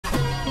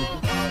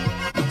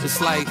It's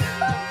like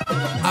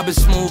I've been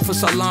smooth for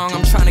so long,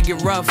 I'm trying to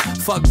get rough.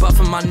 Fuck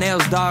buffing my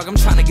nails, dog, I'm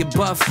trying to get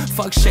buff.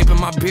 Fuck shaping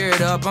my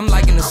beard up, I'm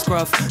liking the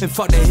scruff. And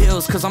fuck the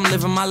hills, cause I'm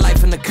living my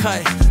life in the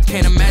cut.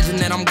 Can't imagine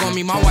that I'm gonna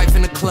meet my wife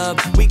in the club.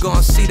 We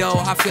gon' see though,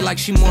 I feel like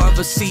she more of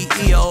a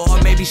CEO.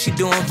 Or maybe she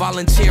doing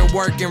volunteer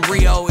work in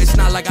Rio. It's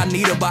not like I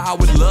need her, but I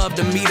would love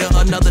to meet her.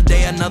 Another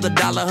day, another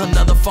dollar,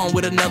 another phone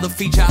with another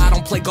feature. I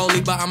don't play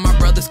goalie, but I'm my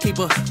brother's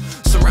keeper.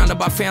 Surrounded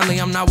by family,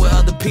 I'm not with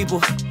other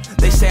people.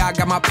 They say I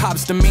got my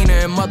pop's demeanor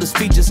and mother's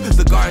features.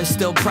 The garden's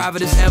still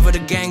private as ever. The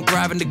gang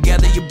thriving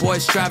together. Your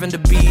boys striving to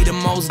be the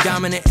most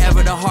dominant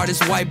ever. The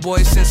hardest white boy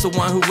since the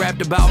one who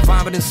rapped about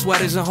vomiting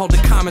sweaters and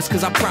holding comments.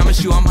 Cause I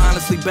promise you I'm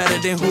honestly better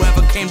than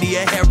whoever came to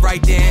your head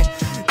right then.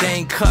 They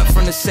ain't cut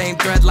from the same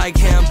thread like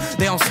him.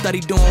 They don't study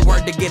doing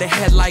work to get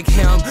ahead like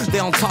him. They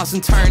don't toss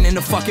and turn in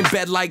the fucking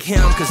bed like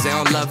him. Cause they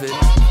don't love it.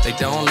 They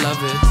don't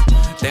love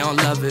it. They don't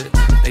love it.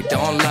 They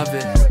don't love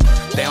it.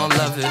 They don't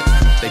love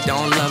it. They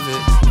don't love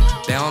it.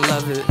 They don't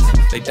love it,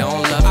 they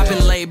don't love it. I've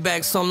been laid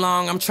back so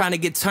long, I'm trying to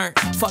get turned.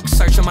 Fuck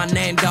searching my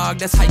name, dog,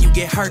 that's how you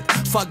get hurt.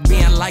 Fuck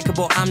being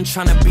likable, I'm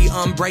trying to be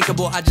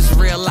unbreakable. I just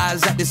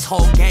realized that this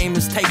whole game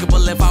is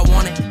takeable if I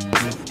want it.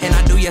 And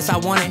I do, yes I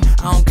want it.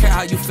 I don't care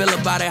how you feel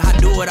about it, I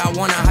do what I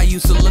want it. I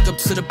used to look up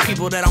to the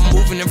people that I'm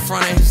moving in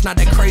front of. It's not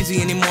that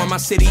crazy anymore, my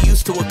city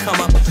used to a come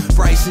up.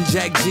 Bryce and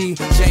Jack G,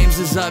 James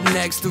is up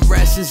next. The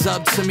rest is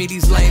up to me,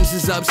 these lames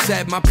is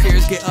upset. My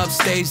peers get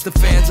upstaged, the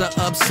fans are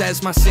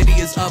obsessed. My city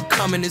is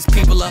upcoming, its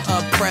people are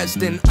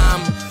oppressed. And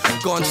I'm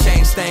gonna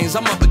change things.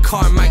 I'm up at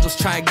Carmichael's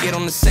trying to get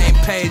on the same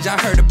page. I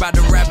heard about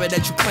the rapper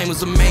that you claim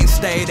was a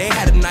mainstay. They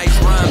had a nice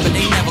run, but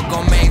they never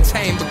gonna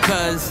maintain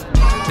because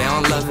they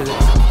don't love it,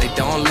 they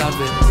don't love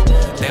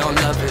it, they don't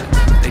love it,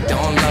 they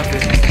don't love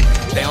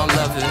it, they don't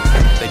love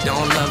it, they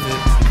don't love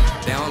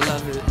it, they don't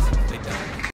love it.